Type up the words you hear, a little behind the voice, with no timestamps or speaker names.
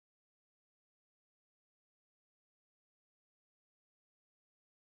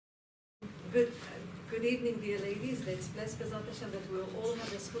Good evening, dear ladies. Let's bless Bezrat Hashem that we will all have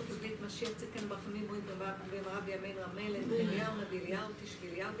the zchut to brit Mashiach tzidken b'chemim במהרה בימינו אמן. אליהו נביא אליהו תשבי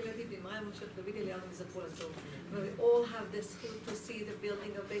אליהו בלעדי במהרה משה דוד אליהו מזכרו לטוב. We all have the zchut to see the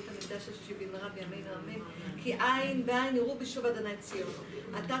building of בית המקדש השישי במהרה בימינו אמן. כי עין בעין יראו בשוב אדוני ציון.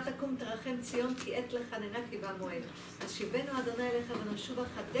 אתה תקום תרחם ציון כי עת לחננה כי בא מועד. השיבנו אדוני אליך ונשובה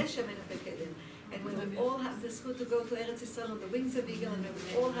חדש ימינו כקדם. And when we all have the zchut to go to Eretz Yisrael on the wings of eagle, and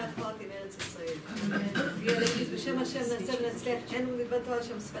we all have part in Eretz Yisrael. בשם השם נעשה ונצליח, אין ומלבד תורה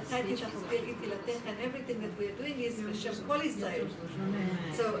שם שפתי תיתך ופלגי תהילתך, and everything that we are doing is בשם כל ישראל.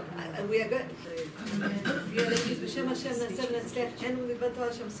 So we are good. בשם השם נעשה ונצליח, אין ומלבד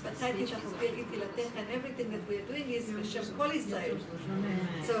תורה שם שפתי תיתך ופלגי תהילתך, and everything that we are doing is בשם כל ישראל.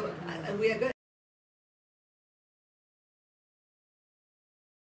 So we are good.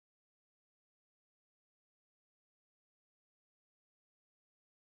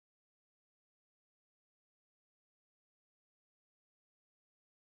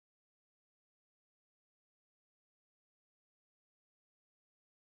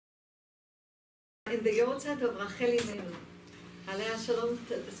 In the Yahrtzeit of Rachel Imenu, Alea Shalom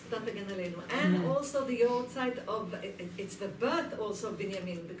Zchutat Hagen Aleinu, and also the Yahrtzeit of, it's the birth also of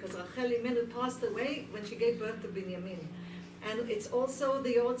Binyamin, because Rachel Imenu passed away when she gave birth to Binyamin. And it's also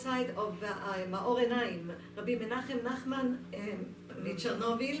the Yahrtzeit of Maor Einaim, Rabbi Menachem Nachman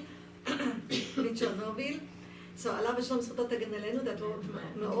Chernobyl. So Alea Shalom Zchutat Hagen Aleinu, that wrote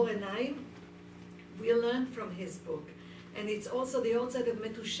Maor Einaim, we learned from his book. And it's also the Yahrtzeit of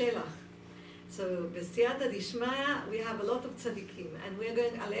Metushelach. So, בסייעתא דשמיא, we have a lot of tzaddikim, and we are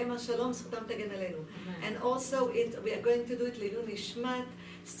going, עליהם השלום, זכותם תגן עלינו. And also, we are going to do it לעילוי נשמת,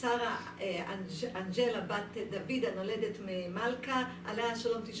 שרה אנג'לה, בת דוד, הנולדת ממלכה, עליה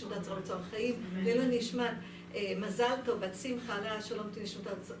השלום תשמות הצורה בצורה חיים, לעילוי נשמת מזל טוב, בת שמחה, עליה השלום תשמות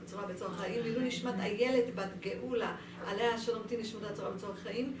הצורה בצורה חיים, לעילוי נשמת איילת, בת גאולה, עליה השלום תשמות הצורה בצורה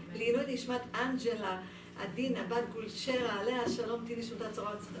חיים, לעילוי נשמת אנג'לה, עדינה, בת גולשרה, עליה השלום תשמות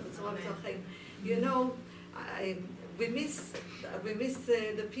הצורה בצורה חיים. You know, we miss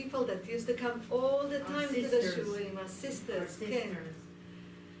the people that used to come all the time to the shurim, our sisters.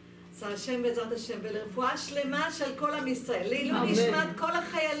 So Hashem בעזרת השם, ולרפואה שלמה של כל עם ישראל. לעילוי נשמת כל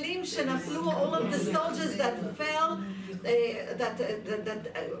החיילים שנפלו, all of the soldiers that fell, that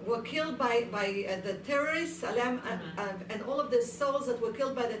were killed by the terrorists, and all of the souls that were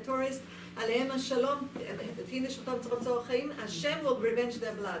killed by the terrorists, עליהם השלום, תהי נשמתם צרור חיים, Hashem will revenge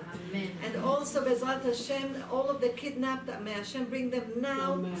their blood. And also בעזרת השם, all of the kidnapped, may Hashem bring them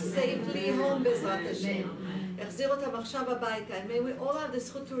now safely home בעזרת השם. החזיר אותם עכשיו הביתה. And may we all have the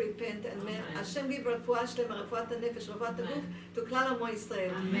zchut to repent, and may Hashem give רפואה שלמה, רפואת הנפש, רפואת הגוף, to כלל עמו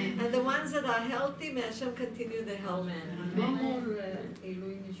ישראל. And the ones that are healthy, may Hashem continue the health. אמור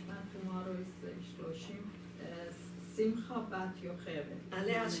עילוי נשמת tomorrow is 30. שמחה בת יוכבד.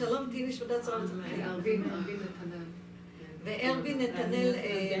 עליה השלום תהי נשמתה צורה בצורה חיים. וארבין נתנאל,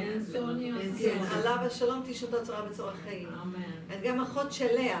 עליו השלום תהי נשמתה צורה בצורה חיים. גם אחות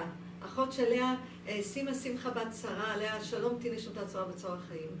של לאה, שימה שמחה בת שרה, עליה השלום תהי נשמתה צורה בצורה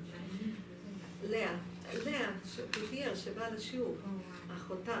חיים. לאה, שפיתיאר שבאה לשיעור,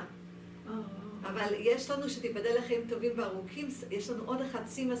 אחותה. אבל יש לנו שתיבדל לחיים טובים וארוכים, יש לנו עוד אחד,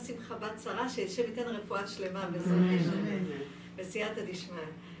 שימה שמחה בת שרה, שהשם ייתן רפואה שלמה בסייעתא דשמיא.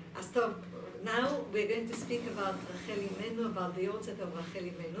 אז טוב, now we're going to speak about Rachel Imenu, about the Yahrtzeit of Rachel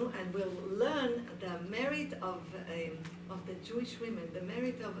Imenu, and we'll learn the merit of the Jewish women, the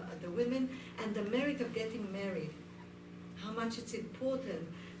merit of the women, and the merit of getting married. How much it's important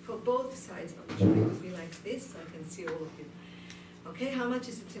for both sides. I'm trying to be like this so I can see all of you. Okay, how much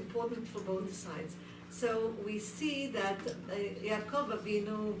is it important for both sides? So we see that Yaakov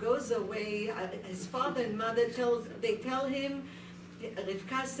Avinu goes away. His father and mother tell him.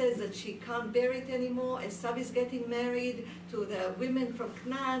 Rivka says that she can't bear it anymore. Esav is getting married to the women from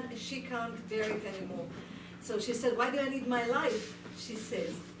Canaan. She can't bear it anymore. So she said, "Why do I need my life?" She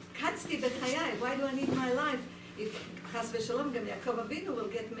says, "Katzti b'chayai. Why do I need my life? If Chas v'Shalom, Gam Yaakov Avinu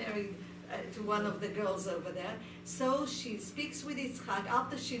will get married." To one of the girls over there. So she speaks with Yitzchak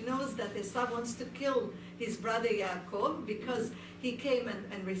after she knows that Esav wants to kill his brother Yaakov because he came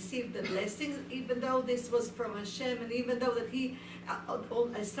and received the blessings, even though this was from Hashem, and even though that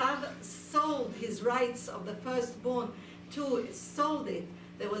Esav sold his rights of the firstborn sold it.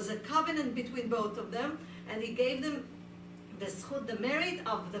 There was a covenant between both of them, and he gave them the zchut, the merit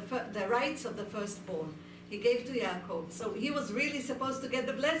of the rights of the firstborn. He gave to Yaakov. So he was really supposed to get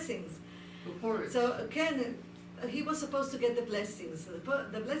the blessings. So again, he was supposed to get the blessings.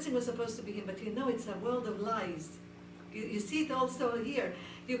 The blessing was supposed to be him, but you know it's a world of lies. You see it also here.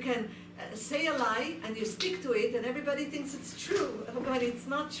 You can say a lie and you stick to it and everybody thinks it's true, but it's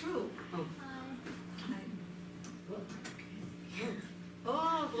not true.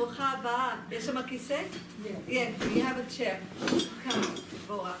 Oh, ברוכה הבאה. יש שם כיסא? Yeah, you have a chair. Come,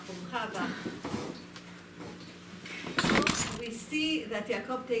 ברוכה הבאה. We see that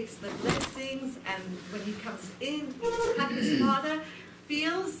Yaakov takes the blessings, and when he comes in, his father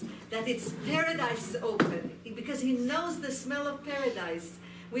feels that it's paradise is open, because he knows the smell of paradise.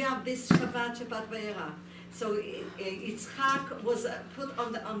 We have this Shabbat Vayera. So Yitzchak was put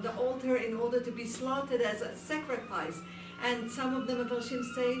on the altar in order to be slaughtered as a sacrifice. And some of the Mefarshim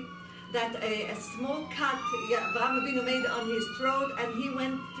say that a small cut Avraham Avinu made on his throat, and he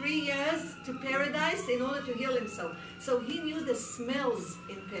went 3 years to paradise in order to heal himself. So he knew the smells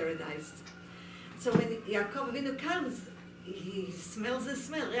in paradise. So when Yaakov Avinu comes, he smells the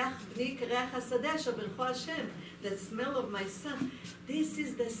smell. The smell of my son. This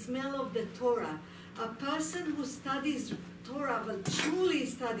is the smell of the Torah. A person who studies Torah, but truly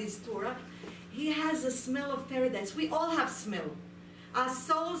studies Torah, he has a smell of paradise. We all have smell. Our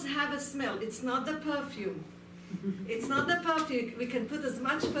souls have a smell. It's not the perfume. It's not the perfume. We can put as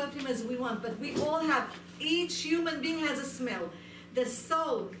much perfume as we want, but we all have, each human being has a smell. The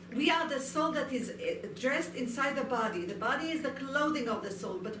soul, we are the soul that is dressed inside the body. The body is the clothing of the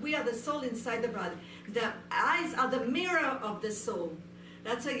soul, but we are the soul inside the body. The eyes are the mirror of the soul.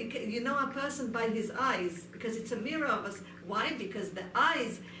 That's how you know a person by his eyes, because it's a mirror of us. Why? Because the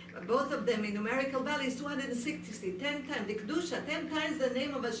eyes, both of them in numerical value is 260, 10 times, the Kedusha, 10 times the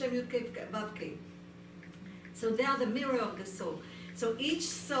name of Hashem Yud Kei Vav Kei. So they are the mirror of the soul. So each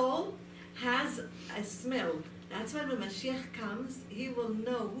soul has a smell. That's why when Mashiach comes, he will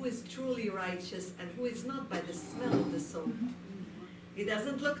know who is truly righteous and who is not by the smell of the soul. He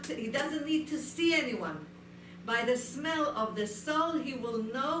doesn't need to see anyone. By the smell of the soul, he will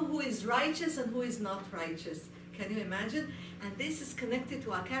know who is righteous and who is not righteous. Can you imagine? And this is connected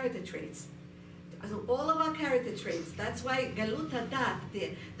to our character traits. So all of our character traits. That's why Galut Hadat,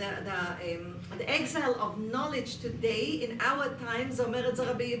 the exile of knowledge today in our times, אומר את זה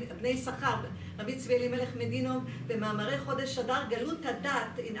רבי בני שכר, רבי צבי אלימלך מדינו, במאמרי חודש אדר, Galut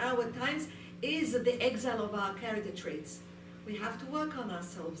Hadat in our times is the exile of our character traits. We have to work on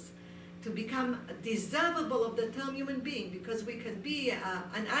ourselves to become deservable of the term human being, because we can be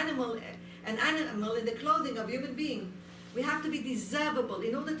an animal in the clothing of human being. We have to be deservable.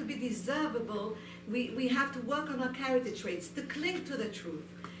 In order to be deservable, we have to work on our character traits, to cling to the truth.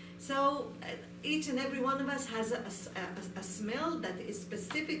 So each and every one of us has a smell that is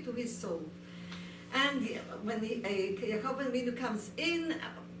specific to his soul. And when Yaakov Avinu comes in,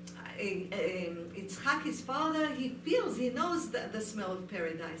 Yitzchak, his father, he knows the smell of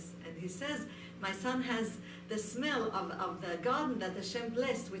paradise. And he says, my son has the smell of the garden that Hashem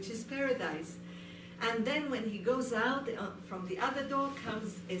blessed, which is paradise. And then when he goes out, from the other door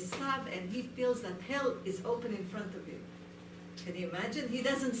comes Esav, and he feels that hell is open in front of him. Can you imagine? He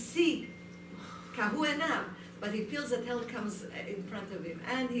doesn't see Kahu Enav, but he feels that hell comes in front of him.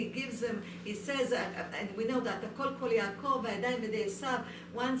 And he says, and we know that the Kol Kol Yaakov, V'yadayim V'dei Esav,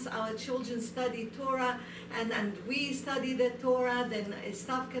 once our children study Torah, and we study the Torah, then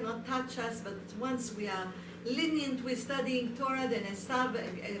Esav cannot touch us, but once we are lenient with studying Torah, then Esav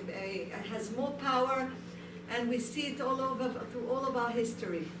has more power, and we see it all over through all of our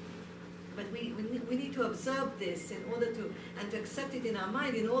history. But we need to observe this in order to accept it in our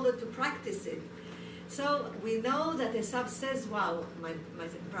mind in order to practice it. So we know that Esav says, wow, my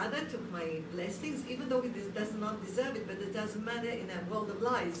brother took my blessings, even though he does not deserve it, but it doesn't matter in a world of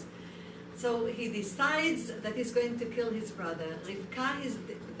lies. So he decides that he's going to kill his brother. Rivka,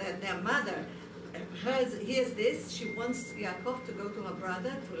 their mother, hears this. She wants Yaakov to go to her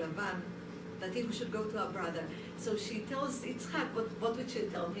brother, to Lavan, that he should go to her brother. So she tells Yitzchak, what would she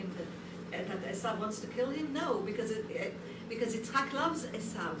tell him? That Esav wants to kill him? No, because Yitzchak loves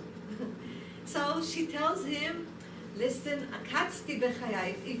Esav. So she tells him, listen,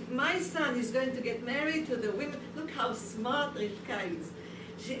 if my son is going to get married to the women, look how smart Rivka is.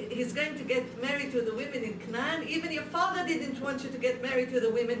 He's going to get married to the women in Canaan. Even your father didn't want you to get married to the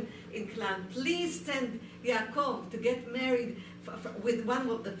women in Canaan. Please send Yaakov to get married with one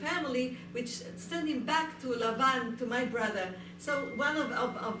of the family, which send him back to Lavan, to my brother. So one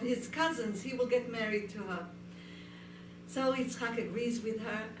of his cousins, he will get married to her. So Yitzchak agrees with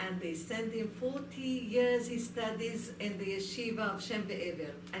her, and they send him 40 years he studies in the yeshiva of Shem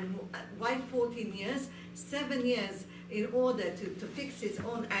Be'ever. And why 14 years? 7 years in order to fix his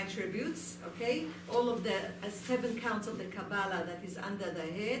own attributes, okay? All of the 7 counts of the Kabbalah that is under the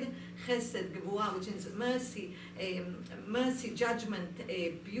head, Chesed, Gevurah, which is mercy, mercy, judgment,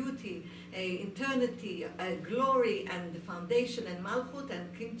 beauty, eternity, glory, and foundation, and Malchut,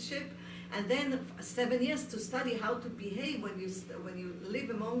 and kingship. And then 7 years to study how to behave when you live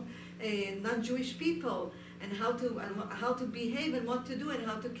among non-Jewish people, and how to behave and what to do and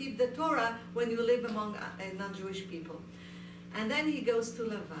how to keep the Torah when you live among non-Jewish people. And then he goes to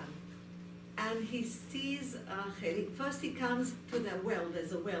Lavan, and he sees Rachel. First he comes to the well.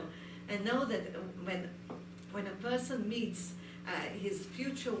 There's a well, and know that when a person meets his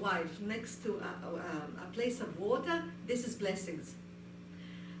future wife next to a place of water, this is blessings.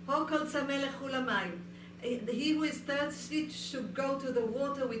 He who is thirsty should go to the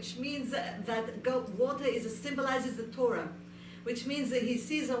water, which means that water symbolizes the Torah, which means that he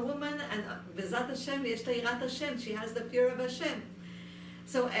sees a woman, and Bezat Hashem, yesh ta'irat Hashem, she has the fear of Hashem.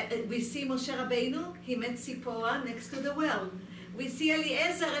 So we see Moshe Rabbeinu, he met Zipporah next to the well. We see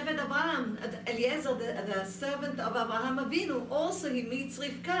Eliezer, Eved Abraham, Eliezer, the servant of Abraham Avinu, also he meets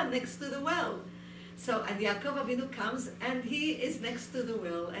Rivka next to the well. So, and Yaakov Avinu comes, and he is next to the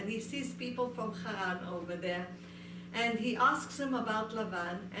well, and he sees people from Haran over there, and he asks them about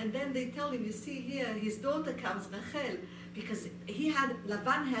Lavan, and then they tell him, you see here, his daughter comes, Rachel, because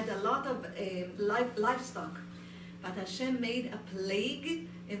Lavan had a lot of livestock, but Hashem made a plague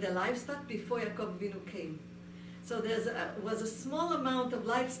in the livestock before Yaakov Avinu came. So there was a small amount of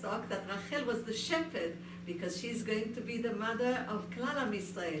livestock that Rachel was the shepherd, because she's going to be the mother of Klal Am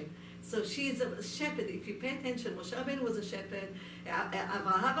Yisrael. So she's a shepherd. If you pay attention, Moshe Rabbeinu was a shepherd,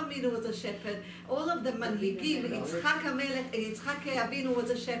 Avraham Avinu was a shepherd, all of the Manhigim, Yitzchak Avinu was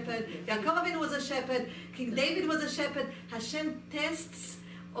a shepherd, Yaakov Avinu was a shepherd, King David was a shepherd. Hashem tests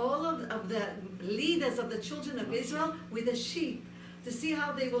all of the leaders of the children of Israel with a sheep to see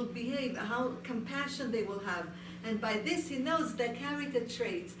how they will behave, how compassion they will have. And by this he knows their character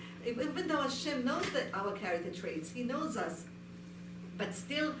traits. Even though Hashem knows our character traits, he knows us. But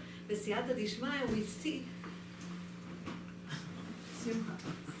still, בסייעתא דשמיא, we see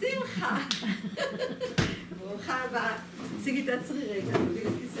שמחה. ברוכה הבאה. שיגי את עצמי רגע.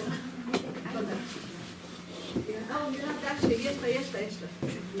 תודה. יש לה.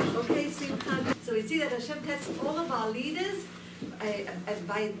 Okay, שמחה. So we see that Hashem tests all of our leaders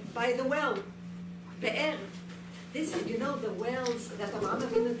by the well. באר. This, you know, the wells that Avraham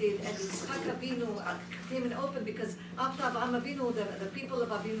Avinu did, and Yitzchak Avinu came and opened, because after Avraham Avinu, the people of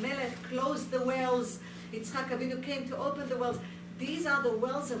Avimelech closed the wells. Yitzchak Avinu came to open the wells. These are the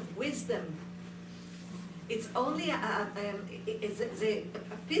wells of wisdom. It's only it's a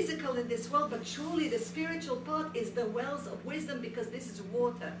physical in this world, but truly the spiritual part is the wells of wisdom, because this is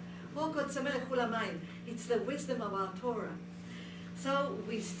water. It's the wisdom of our Torah. So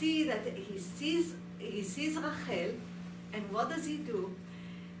we see that he sees Rachel, and what does he do?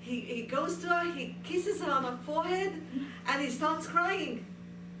 He goes to her, he kisses her on her forehead, and he starts crying.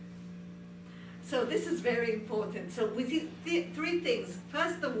 So this is very important. So we see 3 things.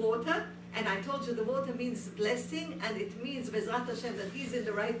 First, the water, and I told you the water means blessing, and it means Bezrat Hashem, that he's in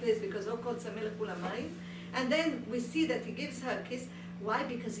the right place, because and then we see that he gives her a kiss. Why?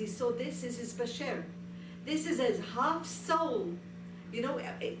 Because he saw this is his basher. This is his half soul. You know,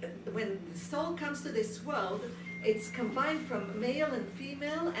 when the soul comes to this world, it's combined from male and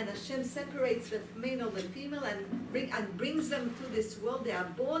female, and Hashem separates the male and the female and brings them to this world. They are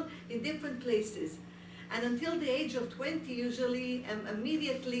born in different places. And until the age of 20, usually,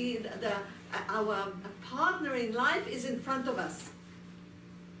 immediately, our partner in life is in front of us.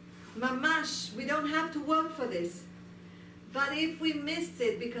 Mamash, we don't have to work for this. But if we missed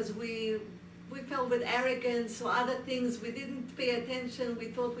it because we felt with arrogance or other things, we didn't pay attention, we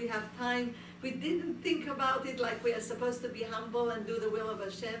thought we have time, we didn't think about it like we are supposed to be humble and do the will of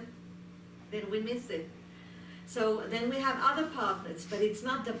Hashem, then we miss it. So then we have other partners, but it's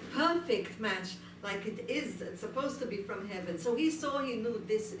not the perfect match like it is. It's supposed to be from heaven. So he knew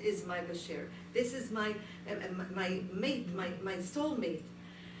this is my Bashir. This is my mate, my soulmate.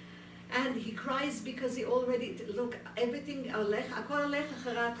 And he cries because he already, look, everything, הכל הולך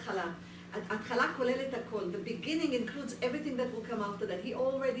אחרי ההתחלה. ההתחלה כוללת הכל. The beginning includes everything that will come after that. He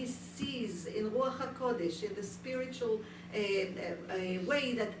already sees in Ruach HaKodesh, in the spiritual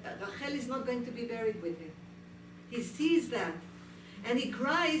way, that Rachel is not going to be buried with him. He sees that. And he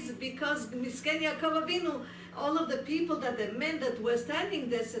cries because Misken Yaakov Avinu, all of the people, the men that were standing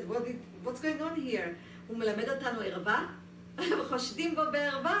there said, what's going on here? הוא מלמד אותנו ערווה? וחושדים בו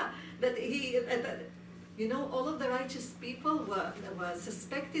בערווה. That You know, all of the righteous people were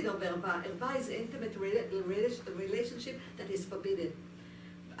suspected of erva. Erva is intimate relationship that is forbidden.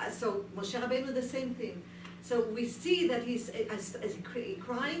 So Moshe Rabbeinu the same thing. So we see that he's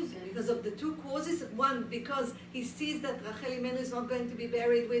crying because of the two causes. One, because he sees that Rachel Imenu is not going to be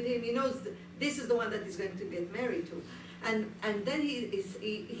buried with him. He knows this is the one that he's going to get married to. And then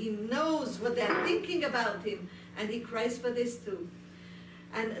he knows what they're thinking about him, and he cries for this too.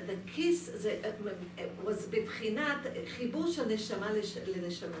 And the kiss was בבחינת חיבור של נשמה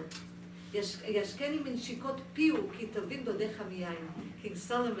לנשמה. ישכני מנשיקות פיו כי טובים דודיך מיין. King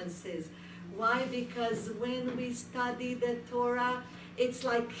Solomon says, why? Because when we study the Torah, it's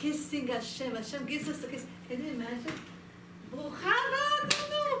like kissing Hashem. Hashem gives us a kiss. Can you imagine? ברוכה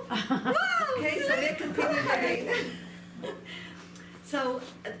הבאה, okay, so we continue again. So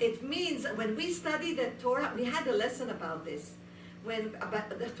it means when we study the Torah, we had a lesson about this.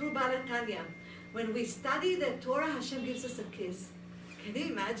 Through Balatanya, when we study the Torah, Hashem gives us a kiss. Can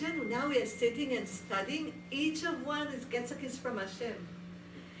you imagine? Now we are sitting and studying. Each of one gets a kiss from Hashem.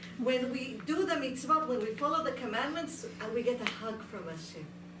 When we do the mitzvot, when we follow the commandments, we get a hug from Hashem.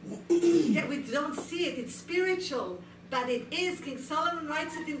 Yeah, we don't see it. It's spiritual, but it is. King Solomon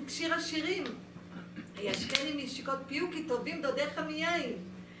writes it in Shir HaShirim. ישכני משיקות פיו כי טובים דודיך מיין.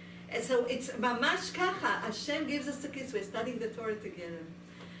 And so it's mamash kacha. Hashem gives us a kiss. We're studying the Torah together.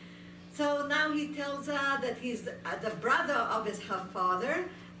 So now he tells her that he's the brother of her father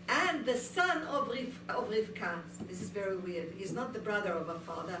and the son of Rivka. This is very weird. He's not the brother of her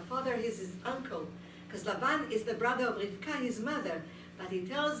father. Her father is his uncle, because Lavan is the brother of Rivka, his mother. But he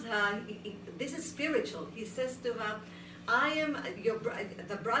tells her, this is spiritual. He says to her, I am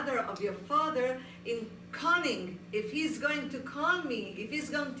the brother of your father in conning. If he's going to con me, if he's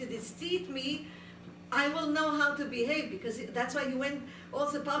going to deceive me, I will know how to behave, because that's why you went,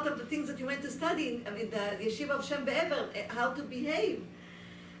 also part of the things that you went to study in the yeshiva of Shem Be'ever, how to behave.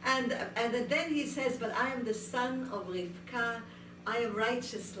 And then he says, but I am the son of Rivka, I am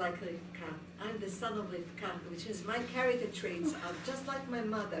righteous like Rivka. I'm the son of Rivka, which is my character traits are just like my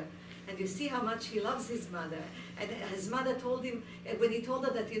mother. And you see how much he loves his mother. And his mother told him, when he told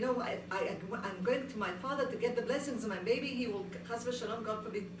her that, you know, I'm going to my father to get the blessings of my baby, he will, chas v'shalom, God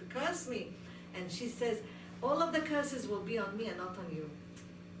forbid, curse me. And she says, all of the curses will be on me and not on you.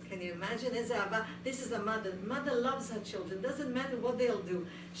 Can you imagine? This is a mother. Mother loves her children. Doesn't matter what they'll do.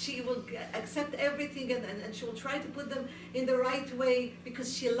 She will accept everything and she will try to put them in the right way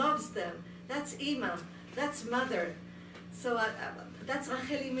because she loves them. That's Ima. That's mother. So that's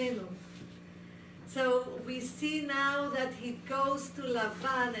Rachel Imenu. So we see now that he goes to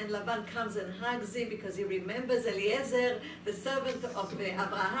Lavan, and Lavan comes and hugs him because he remembers Eliezer, the servant of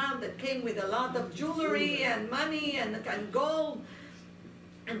Abraham, that came with a lot of jewelry and money and gold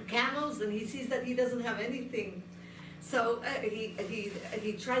and camels, and he sees that he doesn't have anything. So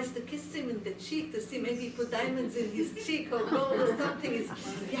he tries to kiss him in the cheek to see maybe he put diamonds in his cheek or gold or something. He's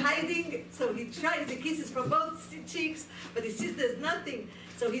hiding, so he tries, he kisses from both cheeks, but he sees there's nothing.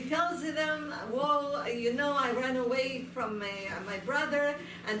 So he tells them, well, you know, I ran away from my brother,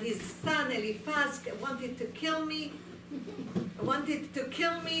 and his son Eliphaz wanted to kill me,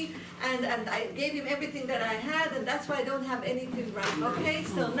 and I gave him everything that I had, and that's why I don't have anything right. Okay,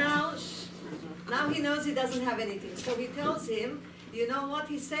 so now he knows he doesn't have anything. So he tells him, you know what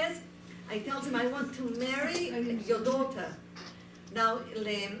he says? He tells him, I want to marry your daughter. Now,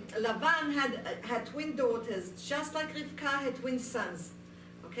 Lavan had twin daughters, just like Rivka had twin sons.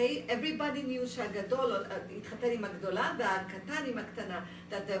 Okay, everybody knew שהגדול התחתן עם הגדולה והקטן עם הקטנה,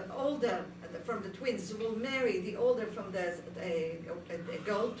 that the older from the twins will marry the older from the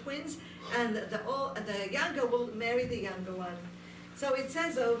girl twins, and the younger will marry the younger one. So it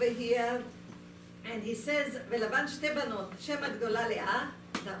says over here, and he says, ולבן שתי בנות, שם הגדולה לאה,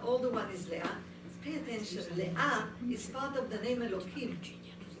 the older one is Leah. Pay attention, Leah is part of the name Elohim.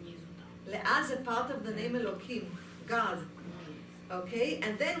 Leah is a part of the name Elohim, God. Okay,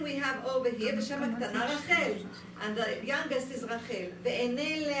 and then we have over here, בשם הקטנה רחל, and the youngest is רחל.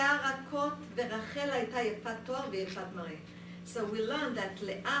 ועיני לאה רכות, ורחל הייתה יפת תואר ויפת מראה. So we learn that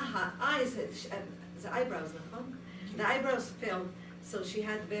Leah, her eyes, the eyebrows, נכון? The eyebrows fell, so she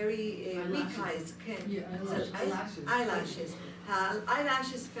had very weak eyes. Eyelashes. Her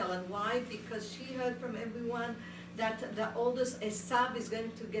eyelashes fell, and why? Because she heard from everyone that the oldest Esav is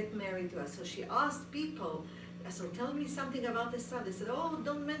going to get married to her. So she asked people, so tell me something about Esav. They said, oh,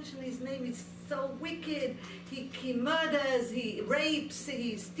 don't mention his name, he's so wicked. He murders, he rapes,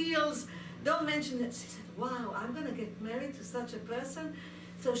 he steals. Don't mention it. She said, wow, I'm going to get married to such a person.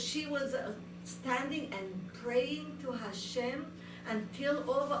 So she was standing and praying to Hashem until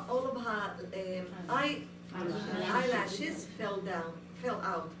all of her eyelashes fell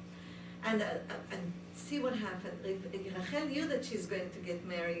out. And see what happened. Rachel knew that she's going to get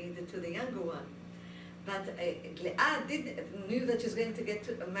married to the younger one. But Leah knew that she's going to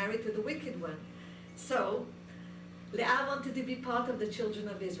get married to the wicked one. So Leah wanted to be part of the children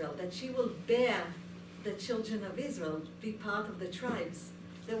of Israel, that she will bear the children of Israel, be part of the tribes.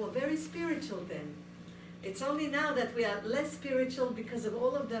 They were very spiritual then. It's only now that we are less spiritual because of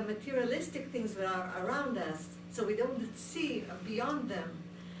all of the materialistic things that are around us, so we don't see beyond them.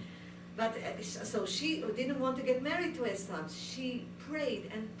 But so she didn't want to get married to Esau. She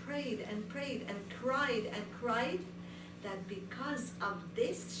prayed and prayed and prayed and cried that because of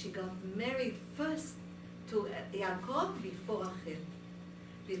this she got married first to Yaakov before Rachel,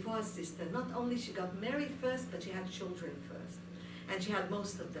 before her sister. Not only she got married first, but she had children first, and she had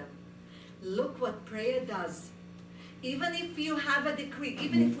most of them. Look what prayer does. Even if you have a decree,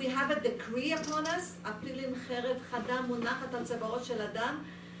 even if we have a decree upon us, אפילו חרב חדה מונחת על צווארו של אדם,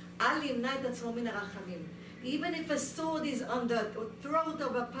 אל ימנע את עצמו מן הרחמים. Even if a sword is on the throat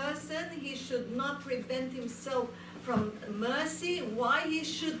of a person, he should not prevent himself from mercy. Why he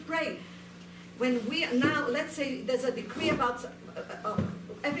should pray? When we now, let's say there's a decree about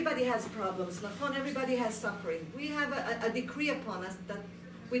everybody has problems, everybody has suffering. We have a decree upon us that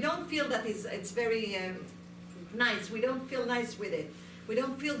we don't feel that it's very nice. We don't feel nice with it. We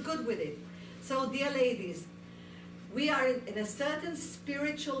don't feel good with it. So, dear ladies, we are in a certain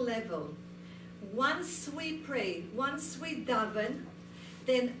spiritual level. Once we pray, once we daven,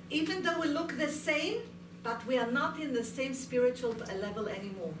 then even though we look the same, but we are not in the same spiritual level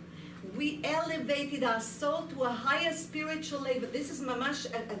anymore. We elevated our soul to a higher spiritual level. This is mamash,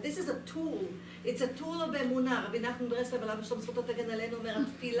 this is a tool. It's a tool of אמונה. רבי נחמן ברסלב עליו השלום זכותו תגן עלינו אומר,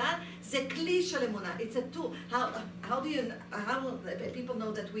 התפילה זה כלי של אמונה. It's a tool. How people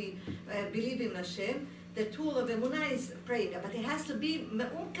know that we believe in Hashem? The tool of אמונה is praying, but it has to be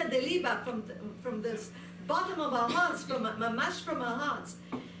מעומקא דליבה, from the bottom of our hearts, mamash from our hearts.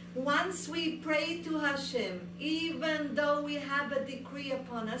 Once we pray to Hashem, even though we have a decree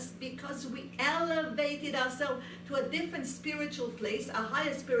upon us, because we elevated ourselves to a different spiritual place, a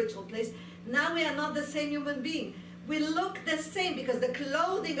higher spiritual place, now we are not the same human being. We look the same because the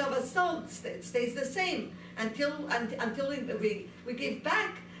clothing of a soul stays the same until we give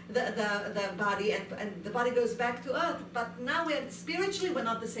back the body and the body goes back to earth. But now spiritually we're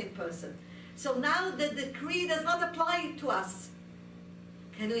not the same person. So now the decree does not apply to us.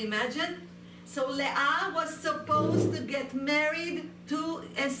 Can you imagine? So Leah was supposed to get married to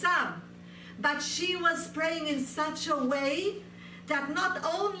Esau, but she was praying in such a way that not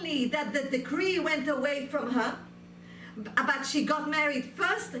only that the decree went away from her, but she got married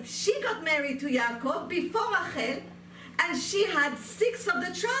first. She got married to Yaakov before Rachel, and she had 6 of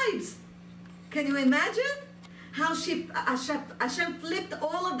the tribes. Can you imagine how Hashem flipped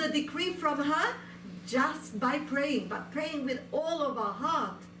all of the decree from her? Just by praying, but praying with all of our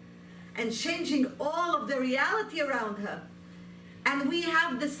heart and changing all of the reality around her. And we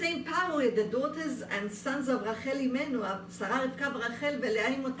have the same power with the daughters and sons of Rachel Imenu, Sarah, Rivka, Rachel,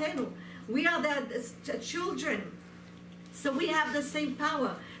 Leah Imotenu. We are the children. So we have the same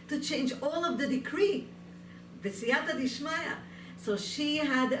power to change all of the decree. B'siyata dishmaya. So she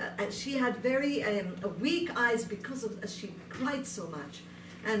had very weak eyes because of she cried so much.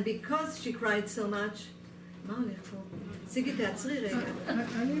 And because she cried so much,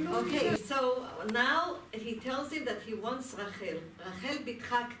 okay, so now he tells him that he wants Rachel. Rachel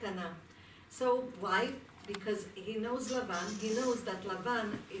bitcha ktana. So why? Because he knows Lavan. He knows that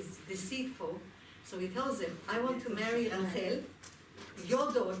Lavan is deceitful. So he tells him, I want to marry Rachel,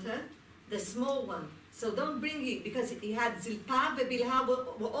 your daughter, the small one. So don't bring it, because he had Zilpah and Bilhah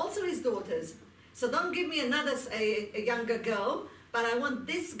were also his daughters. So don't give me another a younger girl. But I want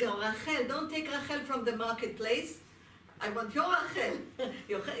this girl, Rachel. Don't take Rachel from the marketplace. I want your Rachel,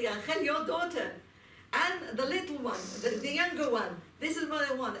 Rachel, your daughter. And the little one, the younger one. This is what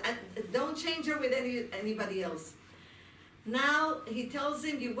I want. And don't change her with anybody else. Now he tells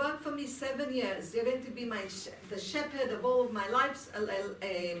him, you work for me 7 years. You're going to be the shepherd of all of my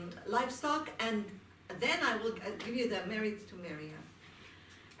livestock. And then I will give you the merit to marry her.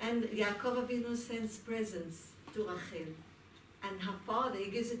 And Yaakov Avinu sends presents to Rachel. And her father, he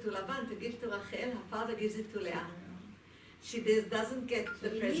gives it to Lavan to give to Rachel. Her father gives it to Leah. She doesn't get the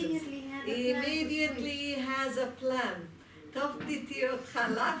presents. He immediately has a plan. טוב תיתי אותך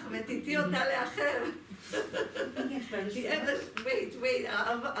לך ותיתי אותה לאחר. Wait.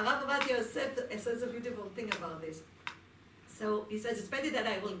 Rabbi Yosef says a beautiful thing about this. So he says, it's better that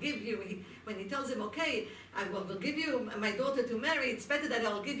I will give you, when he tells him, okay, I will give you my daughter to marry, it's better that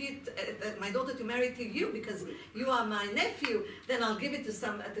I'll give you my daughter to marry to you because you are my nephew, then I'll give it to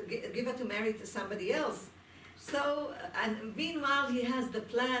give her to marry to somebody else. So, and meanwhile, he has the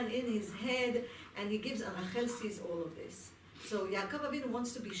plan in his head, and he gives, and Rachel sees all of this. So Yaakov Avinu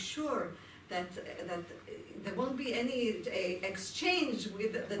wants to be sure that there won't be any exchange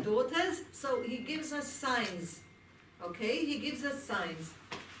with the daughters, so he gives us signs. Okay, he gives us signs.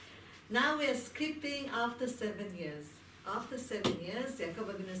 Now we are skipping after 7 years. After 7 years,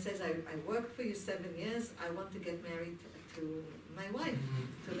 Yaakov Avinu says, I worked for you 7 years, I want to get married to my wife,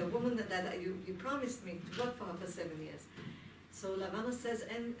 to the woman that you promised me to work for her for 7 years. So Lavan says,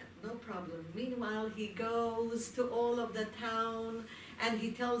 and no problem. Meanwhile, he goes to all of the town, and he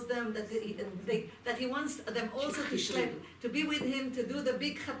tells them that he wants them also to be with him to do the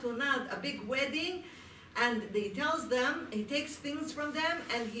big chatunat, a big wedding. And he tells them, he takes things from them,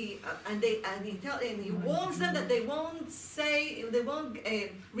 and he warns them that they won't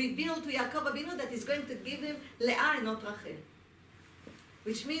reveal to Yaakov Avinu that he's going to give him Leah and not Rachel.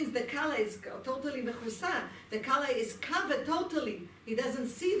 Which means the kala is totally mechusa. The kala is covered totally. He doesn't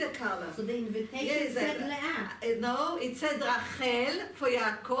see the kala. So the invitation said Leah. No, it said Rachel for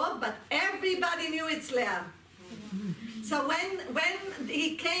Yaakov, but everybody knew it's Leah. So when they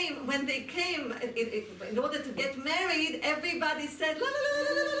came, in order to get married, everybody said, la la la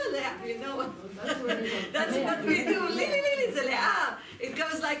la la la la. You know, that's what we do. Lili Leah. It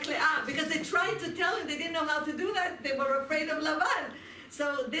goes like Leah because they tried to tell him they didn't know how to do that. They were afraid of Lavan.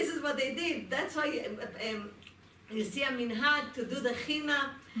 So this is what they did. That's why you see a minhag to do the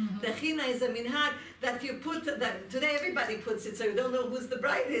china. The china is a minhag that you put, today everybody puts it, so you don't know who's the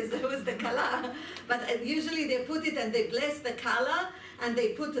bride is, who's the kala. But usually they put it and they bless the kala, and they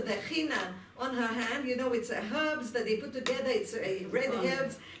put the china on her hand. You know, it's herbs that they put together, it's red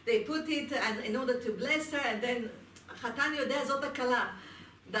herbs. They put it and in order to bless her, and then chatan yodeh zot hakala.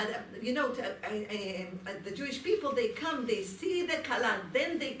 That, you know, the Jewish people, they come, they see the kala,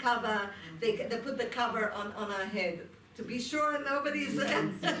 then they cover, they put the cover on her head. To be sure nobody's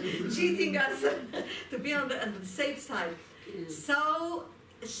cheating us, to be on the safe side. So,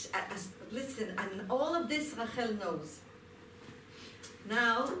 listen, and all of this Rachel knows.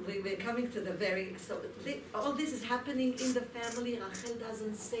 Now, we're coming to the all this is happening in the family. Rachel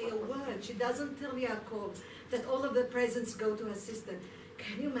doesn't say a word. She doesn't tell Yaakov that all of the presents go to her sister.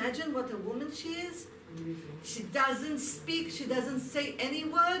 Can you imagine what a woman she is? She doesn't speak, she doesn't say any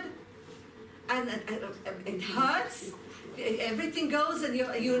word. And it hurts. Everything goes, and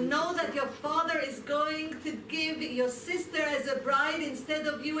you know that your father is going to give your sister as a bride instead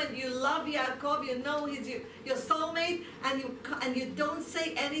of you, and you love Yaakov, you know he's your soulmate, and you don't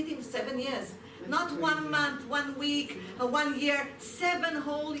say anything 7 years. Not 1 month, 1 week, or 1 year, 7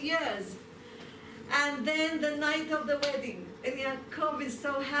 whole years. And then the night of the wedding, and Yaakov is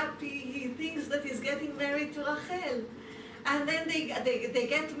so happy, he thinks that he's getting married to Rachel. And then they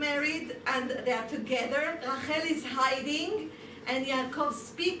get married, and they are together. Rachel is hiding, and Yaakov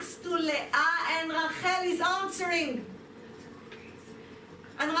speaks to Leah, and Rachel is answering.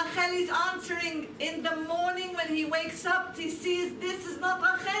 And Rachel is answering in the morning when he wakes up. He sees, this is not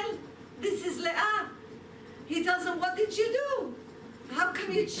Rachel, this is Leah. He tells him, what did you do? How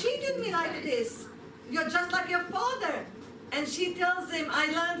come you cheated me like this? You're just like your father. And she tells him, I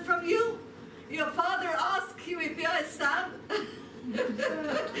learned from you. Your father asked you if you're a son.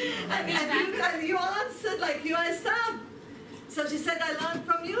 and you answered like you're a son. So she said, I learned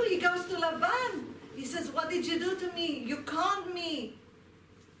from you. He goes to Lavan. He says, what did you do to me? You conned me.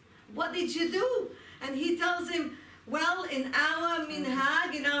 What did you do? And he tells him, well, in our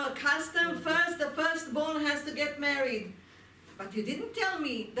minhag, in our custom, first the firstborn has to get married. But you didn't tell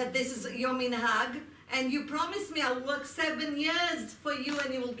me that this is your minhag. And you promised me I'll work 7 years for you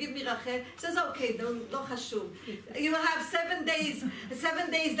and you will give me Rachel. He says, okay, don't chashuv. You will have 7 days,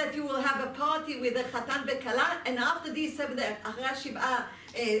 7 days that you will have a party with the Chatan Bekala, and after these 7 days, Shiv'a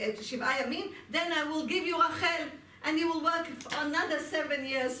Yamim, then I will give you Rachel, and you will work another 7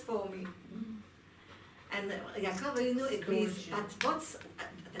 years for me. And Yaakov Avinu agrees, but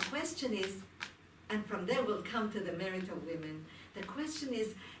the question is, and from there we'll come to the merit of women. The question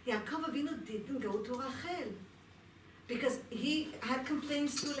is, Yaakov Avinu didn't go to Rachel because he had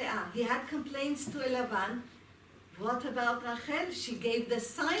complaints to Leah. He had complaints to Lavan. What about Rachel? She gave the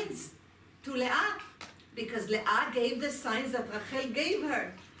signs to Leah because Leah gave the signs that Rachel gave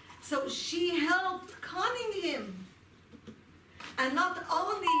her. So she helped conning him. And not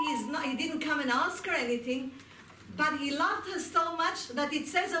only he didn't come and ask her anything, but he loved her so much that it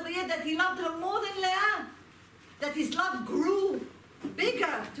says over here that he loved her more than Leah. that his love grew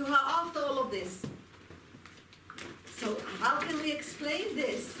bigger to her after all of this. So how can we explain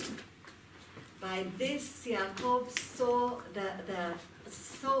this? By this, Yaakov saw the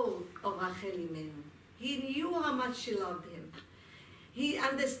soul of Rachel Imenu. He knew how much she loved him. He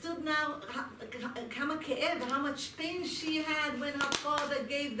understood now how much pain she had when her father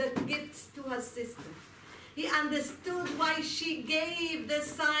gave the gifts to her sister. He understood why she gave the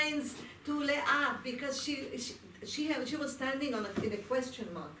signs to Leah, because she was standing in a question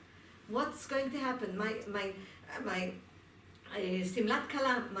mark. What's going to happen? My simlat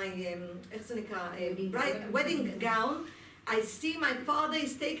kala, איך זה נקרא, wedding gown, I see my father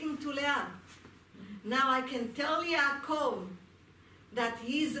is taking to Leah. Now I can tell Yaakov that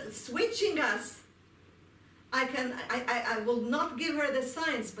he's switching us. I will not give her the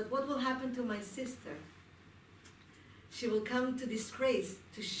signs, but what will happen to my sister? She will come to disgrace,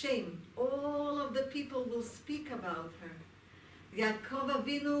 to shame. All of the people will speak about her. Yaakov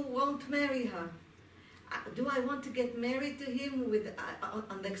Avinu won't marry her. Do I want to get married to him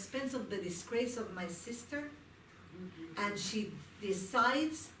on the expense of the disgrace of my sister? And she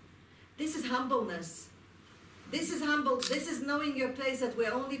decides, this is humbleness. This is humble. This is knowing your place, that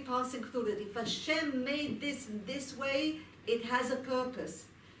we're only passing through it. If Hashem made this in this way, it has a purpose.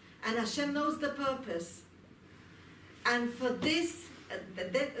 And Hashem knows the purpose. And for this,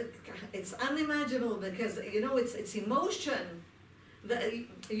 it's unimaginable, because, it's emotion.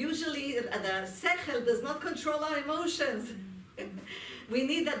 Usually the sechel does not control our emotions. We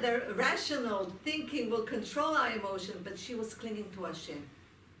need that the rational thinking will control our emotion, but she was clinging to Hashem.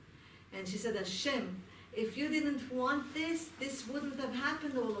 And she said, Hashem, if you didn't want this, this wouldn't have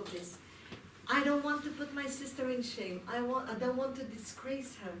happened, all of this. I don't want to put my sister in shame. I don't want to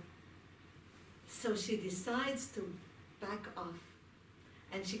disgrace her. So she decides to back off.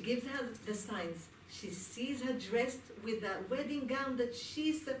 And she gives her the signs. She sees her dressed with the wedding gown that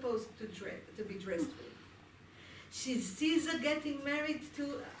she's supposed to be dressed with. She sees her getting married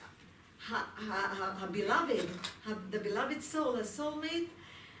to her beloved, the beloved soul, her soulmate.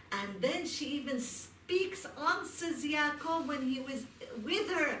 And then she even answers Yaakov when he was with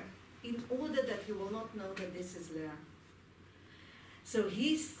her, in order that he will not know that this is Leah. So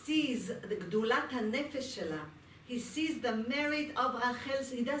he sees the Gdulat HaNefesh Shela. He sees the merit of Rachel.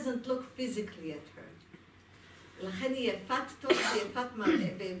 He doesn't look physically at her. לכן היא יפת טוב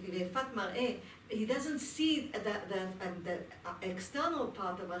ויפת מראה. He doesn't see the external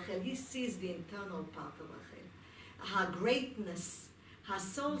part of Rachel. He sees the internal part of Rachel. Her greatness, her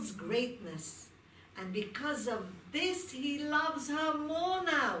soul's greatness. And because of this, he loves her more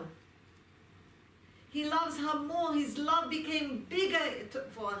now. He loves her more. His love became bigger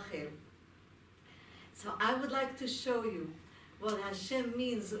for Rachel. So I would like to show you what Hashem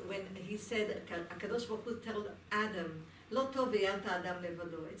means when he said, HaKadosh Baruch Hu told Adam, Lo tov v'yata Adam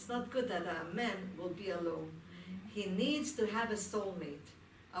levado. It's not good that a man will be alone. He needs to have a soulmate,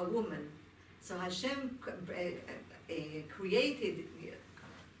 a woman. So Hashem created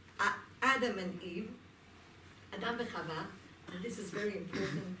Adam and Eve, Adam v'Chava, and this is very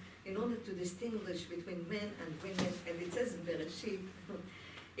important in order to distinguish between men and women. And it says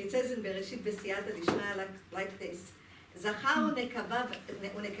in Bereshit, בסייעתא דשמיא, like this. זכר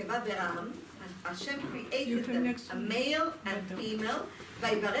ונקבה ברעם, Hashem created them, a male and female,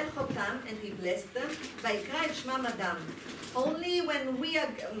 ויברך אותם, and he blessed them, ויקרא את שמם אדם. Only when we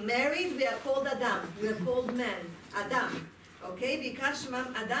are married, we are called Adam. We are called men, Adam. Okay, ויקרא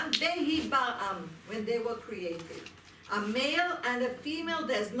שמם אדם, והי ברעם, when they were created. A male and a female,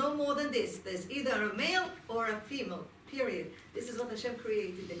 there's no more than this. There's either a male or a female. Period. This is what Hashem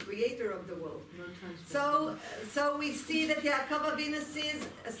created, the creator of the world. So we see that Yaakov Avinu sees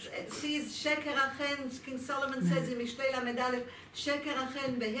Sheker Achen. King Solomon says in Mishlei Lamed Aleph, Sheker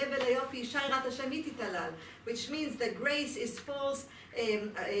Achen behevel hayofi shayrat Hashem ititalal, which means the grace is false,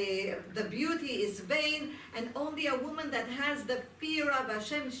 the beauty is vain, and only a woman that has the fear of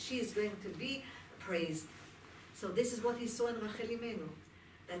Hashem, she is going to be praised. So this is what he saw in Rachel Imenu,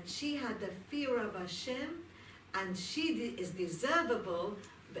 that she had the fear of Hashem, and she is deservable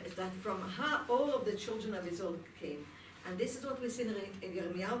that from her all of the children of Israel came. And this is what we see in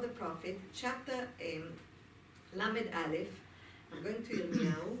Yirmiyahu the prophet, chapter Lamed Aleph. I'm going to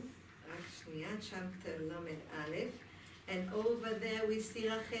Yirmiyahu, chapter Lamed Aleph. And over there we see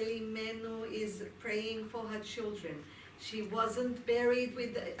Rachel Imenu is praying for her children. She wasn't buried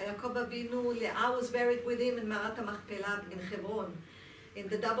with Yaakov Avinu. Leah was buried with him in Marat HaMachpelah in Hebron, in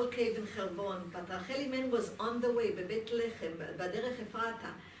the double cave in Hebron. But Rachel Imenu was on the way, בבית לחם, בדרך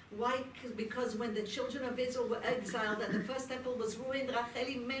אפרתה. Why? Because when the children of Israel were exiled and the first temple was ruined, Rachel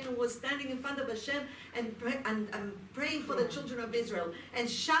Imenu was standing in front of Hashem and praying for the children of Israel and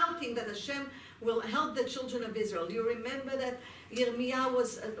shouting that Hashem will help the children of Israel. You remember that Yirmiyah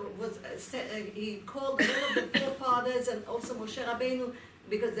he called all of the forefathers and also Moshe Rabbeinu,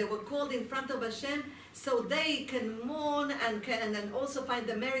 because they were called in front of Hashem, so they can mourn and also find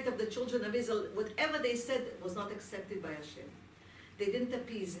the merit of the children of Israel. Whatever they said was not accepted by Hashem. They didn't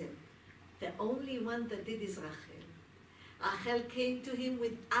appease him. The only one that did is Rachel. Rachel came to him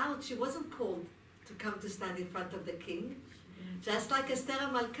she wasn't called to come to stand in front of the king, just like Esther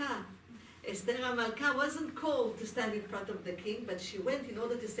HaMalka. Esther HaMalka wasn't called to stand in front of the king, but she went in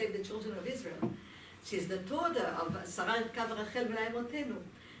order to save the children of Israel. She's the daughter of Sarah, Rivka, Rachel, V'laimotenu.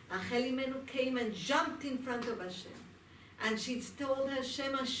 Rachel Imenu came and jumped in front of Hashem. And she told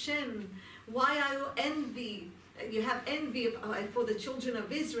Hashem, Hashem, why are you envy? You have envy for the children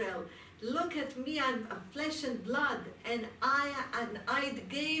of Israel. Look at me, I'm flesh and blood, and I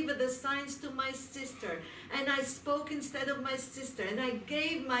gave the signs to my sister, and I spoke instead of my sister, and I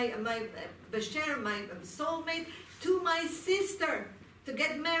gave my Basher, my soulmate, to my sister to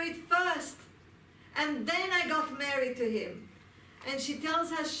get married first, and then I got married to him. And she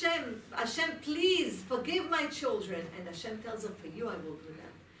tells Hashem, Hashem, please forgive my children. And Hashem tells her, for you I will do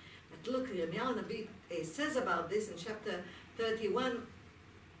that. But look, Yirmiyahu Nabi says about this in chapter 31,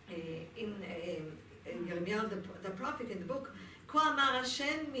 in Yirmiyahu the prophet in the book, כה אמר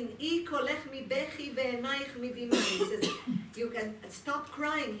השם, מנעי קולך מבכי ועינייך מדמעה. He says, you can stop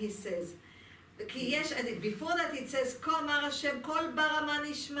crying, he says. And before that it says, כה אמר השם, קול ברמה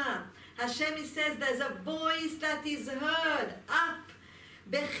נשמע. Hashem, he says, there's a voice that is heard up.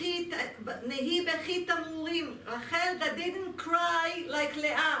 Nehi bechit amurim. Rachel that didn't cry like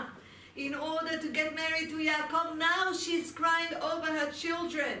Leah in order to get married to Yaakov. Now she's crying over her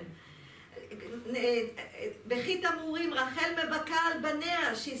children. Bechit amurim. Rachel mevaka al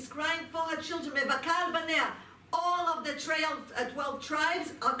banea. She's crying for her children. Mevaka al banea. All of the 12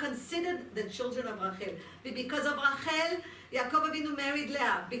 tribes are considered the children of Rachel. Because of Rachel, Yaakov Avinu married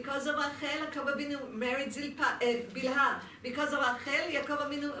Leah. Because of Rachel, Yaakov Avinu married Bilhah. Because of Rachel, Yaakov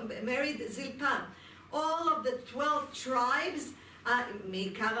Avinu married Zilpah. All of the 12 tribes are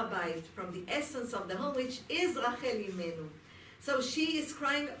Meikarabayit, from the essence of the home, which is Rachel Imenu. So she is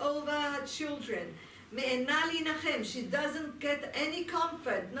crying over her children. Me'ena linachem. She doesn't get any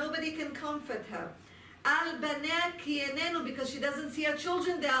comfort. Nobody can comfort her. Al banea ki enenu, because she doesn't see her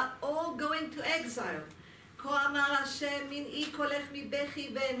children. They are all going to exile.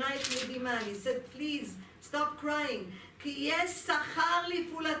 He said, please stop crying.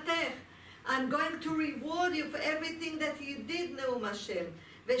 I'm going to reward you for everything that you did, Neum Hashem.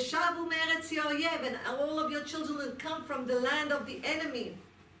 And all of your children will come from the land of the enemy.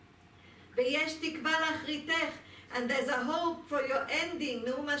 And there's a hope for your ending,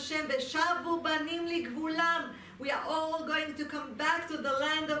 Neum Hashem. We are all going to come back to the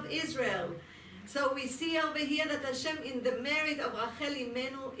land of Israel. So we see over here that Hashem, in the merit of Rachel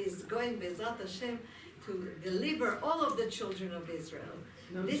Imenu, is going, Bezrat Hashem, to deliver all of the children of Israel.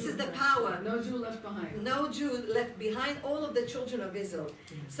 No this Jew is the left. power. No Jew left behind. No Jew left behind, all of the children of Israel.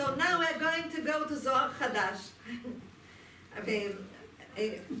 So now we're going to go to Zohar Chadash.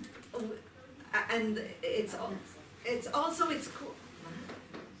 And it's also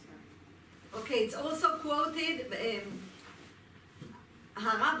quoted.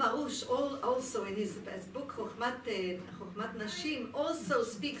 Harav Arush also in his book Chochmat Nashim also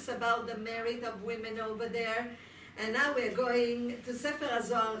speaks about the merit of women over there. And now we're going to Sefer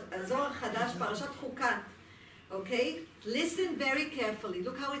Zohar Chadash, Parashat Chukat. Okay? Listen very carefully.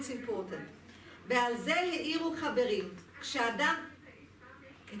 Look how it's important. ועל זה העירו חברים. כשאדם...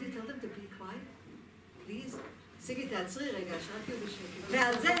 Can you tell them to be quiet? Please? סיגי, תעצרי רגע, שרק יהיו בשקט.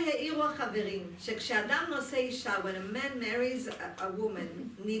 ועל זה העירו החברים, שכשאדם נושא אישה, when a man marries a woman,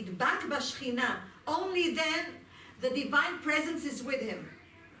 נדבק בשכינה, only then the divine presence is with him.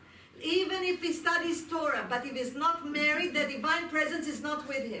 Even if he studies Torah, but if he's not married, the divine presence is not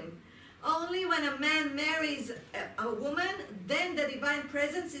with him. Only when a man marries a woman, then the divine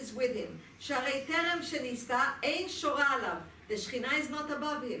presence is with him. שהרי טרם שנישא, אין שורה עליו. The Shekhinah is not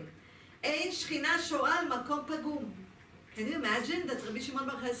above him. אין שכינה שורה על מקום פגום. Can you imagine that Rabbi Shimon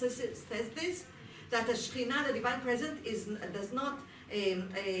Bar Yochai says this? That the Shekhinah, the divine presence, does not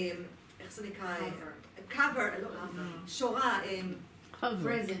איך זה נקרא? cover, שורה,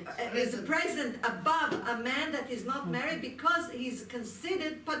 is present above a man that is not married because he's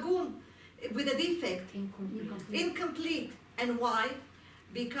considered pagum, with a defect, incomplete. And why?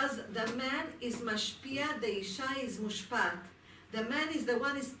 Because the man is mashpia, the isha is mushpat. The man is the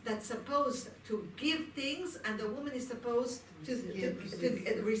one that's supposed to give things, and the woman is supposed to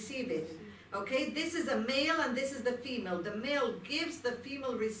receive it. Okay, this is a male and this is the female. The male gives, the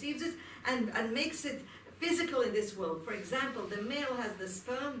female receives it, and makes it physical in this world. For example, the male has the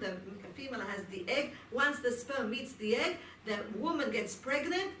sperm, the female has the egg. Once the sperm meets the egg, the woman gets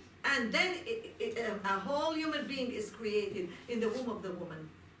pregnant, and then a whole human being is created in the womb of the woman.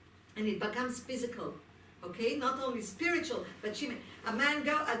 And it becomes physical. Okay, not only spiritual, but a man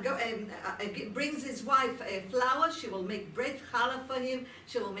brings his wife a flour. She will make bread, challah for him.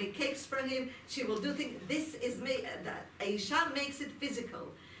 She will make cakes for him. She will do things. This is Aisha makes it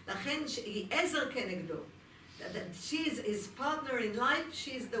physical. לכן היא עזר כנגדו. She is his partner in life.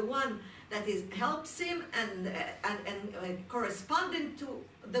 She is the one that helps him and corresponding to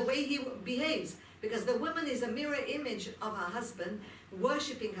the way he behaves, because the woman is a mirror image of her husband,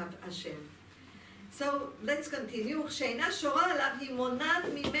 worshipping Hashem. So let's continue. שאינה שורה עליו היא מונעת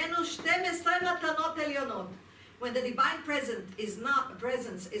ממנו 12 מתנות עליונות. When the divine presence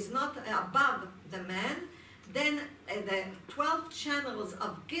is not above the man, then the 12 channels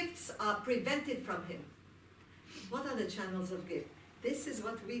of gifts are prevented from him. What are the channels of gift? This is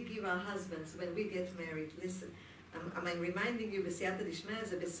what we give our husbands when we get married. Listen, I'm reminding you בסייעתא דשמיא,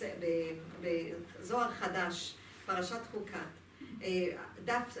 זה בזוהר חדש, פרשת חוקת.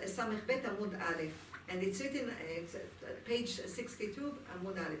 דף ס"ב עמוד א', and it's written, page 62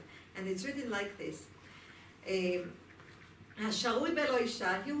 עמוד א', and it's written like this. השרוי בלא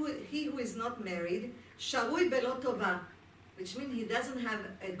אישה, he who is not married, שרוי בלא טובה, which means he doesn't have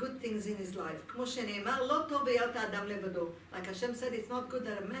good things in his life. כמו שנאמר, לא טוב היות האדם לבדו. Like Hashem said, it's not good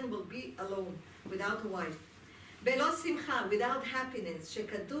that a man will be alone, without a wife. בלא שמחה, without happiness,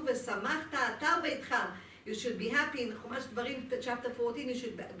 שכתוב ושמחת אתה וביתך. You should be happy in Chumash Dvarim, chapter 14, you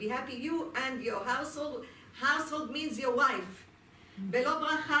should be happy, you and your household. Household means your wife. בלא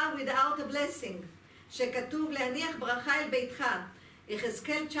ברכה, without a blessing. שכתוב להניח ברכה אל ביתך.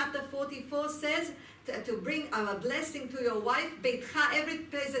 יחזקאל chapter 44 says to bring a blessing to your wife. ביתך, every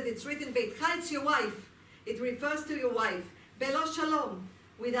place that it's written ביתך, it's your wife. It refers to your wife. בלא שלום,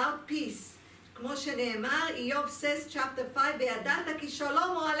 without peace. כמו שנאמר, איוב says chapter 5, וידעת כי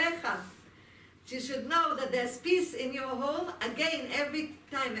שלום הוא עליך. You should know that there's peace in your home. Again, every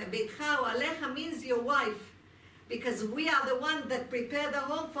time, ביתך או עליך means your wife. Because we are the one that prepare the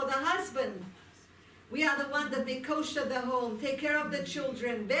home for the husband. We are the one that make kosher the home, take care of the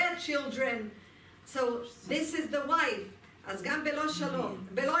children, their children. So this is the wife. אז גם בלא שלום,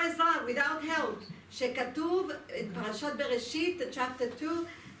 בלא עזרה, without help. שכתוב, פרשת בראשית, chapter 2,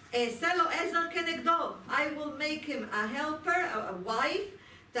 אעשה לו עזר כנגדו. I will make him a helper, a wife,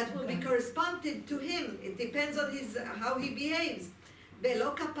 that will be corresponded to him. It depends on how he behaves.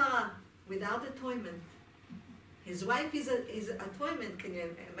 בלא כפרה, without atonement. His wife is atonement, can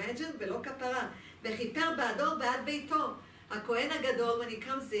you imagine? בלא כפרה. וכיפר בעדו בעד ביתו. הכהן הגדול, when he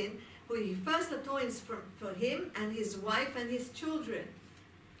comes in, he first atones for him and his wife and his children.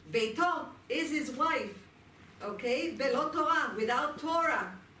 ביתו is his wife. Okay? בלא תורה, without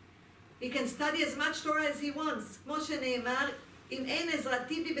Torah. He can study as much Torah as he wants. כמו שנאמר, אם אין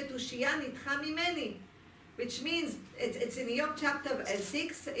עזרתי בי בתושייה נדחה ממני. Which means, it's in Job chapter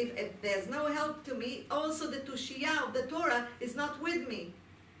 6, if there's no help to me, also the tushiyah of the Torah is not with me.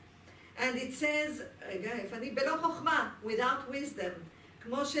 And it says, בלא חוכמה, without wisdom.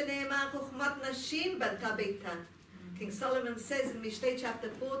 כמו שנאמר, חוכמת נשים בנתה ביתה. King Solomon says in Mishlei chapter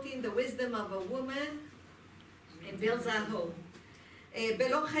 14, the wisdom of a woman builds her home.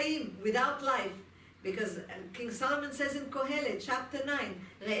 בלא חיים, without life. Because King Solomon says in Kohelet, chapter 9,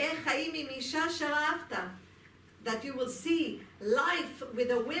 ראה חיים עם אישה שאהבת, that you will see life with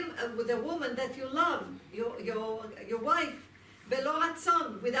a woman that you love, your wife, בלא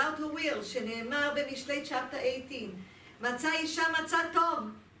רצון, without a will, שנאמר במשלי chapter 18, מצא אישה מצא טוב.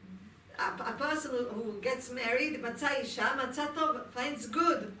 A person who gets married, מצא אישה מצא טוב, finds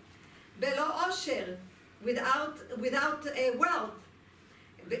good. בלא עושר, without wealth.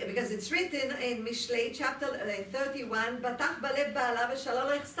 Because it's written in Mishlei chapter 31, בטח בלב בעלה ושלא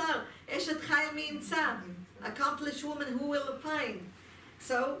לא יחסר, אשת חיל מי ימצא, accomplished woman who will find.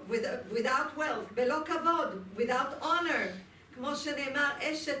 So, without wealth, בלא כבוד, without honor, כמו שנאמר,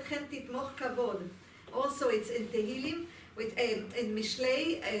 אשת חן תתמוך כבוד. Also, it's in Tehillim, in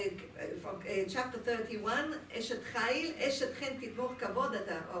Mishlei, chapter 31, אשת חיל, אשת חן תתמוך כבוד, that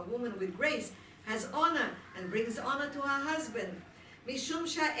a woman with grace has honor and brings honor to her husband. משום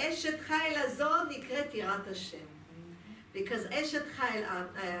שהאשת חיל הזו נקראת יראת השם. Because אשת חיל, an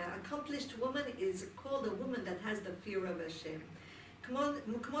accomplished woman, is called a woman that has the fear of Hashem.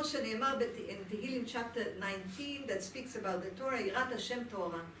 כמו שנאמר in Tehillim chapter 19 that speaks about the Torah, יראת השם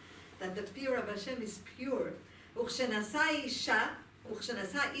Torah, that the fear of Hashem is pure. וכשנשא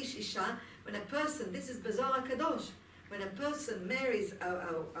איש אישה, when a person, this is בזוהר הקדוש, when a person marries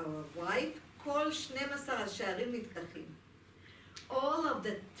our wife, כל 12 השערים נפתחים. All of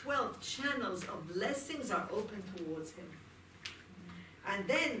the 12 channels of blessings are open towards him. And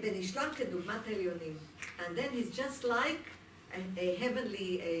then, ונשלם כדוגמת העליונים. And then he's just like a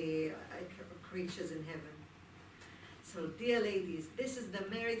heavenly creatures in heaven. So, dear ladies, this is the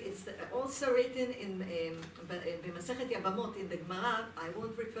merit. It's also written in Masechet Yabamot in the Gemara. I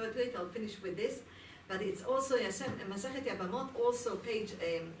won't refer to it. I'll finish with this. But it's also Masechet Yabamot, also page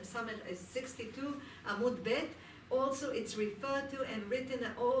 62, Amud Bet. Also, it's referred to and written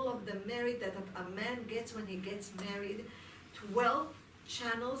all of the merit that a man gets when he gets married. 12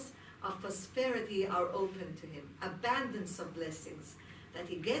 channels of prosperity are open to him. Abundance of blessings that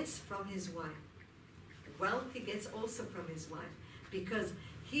he gets from his wife. Wealth he gets also from his wife. Because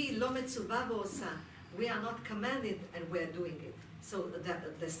he lo metzuva v'osa. We are not commanded and we are doing it. So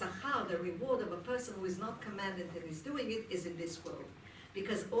the sachar, the reward of a person who is not commanded and is doing it is in this world.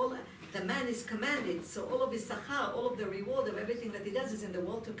 Because the man is commanded, so all of his sachar, all of the reward of everything that he does is in the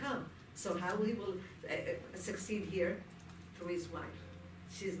world to come. So how he will succeed here? Through his wife.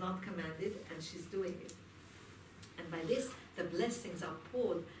 She's not commanded and she's doing it. And by this, the blessings are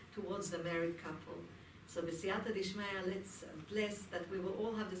poured towards the married couple. So בסייעתא דשמיא, let's bless that we will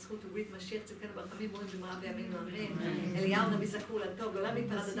all have the זכות to greet משיח צדקנו ברחמים בורים במהרה בימינו אמן. אליהו נביא זכור לטוב, לעולם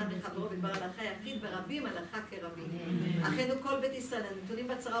יפרד אדם מחברו ודבר הלכה יחיד ורבים הלכה כרבים. אחינו כל בית ישראל, הנתונים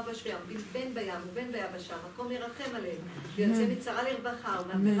בצרה ובשריעה, בין בים ובין ביבשה, מקום ירחם עליהם, ויוצא מצרה לרווחה,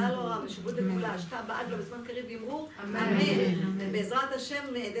 ומהפכה לא רע, ושבו דגולה, השתה בעד לו בזמן קריב יאמרו, אמן. ובעזרת השם,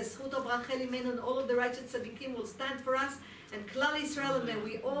 the וברכה לימנו, all of the righteous tzaddikim will stand for us, and Klal Yisrael, may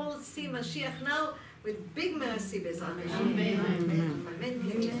we all see Mashiach now, with big mercy, Bezrat Hashem. Amen.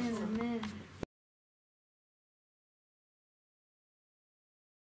 Amen.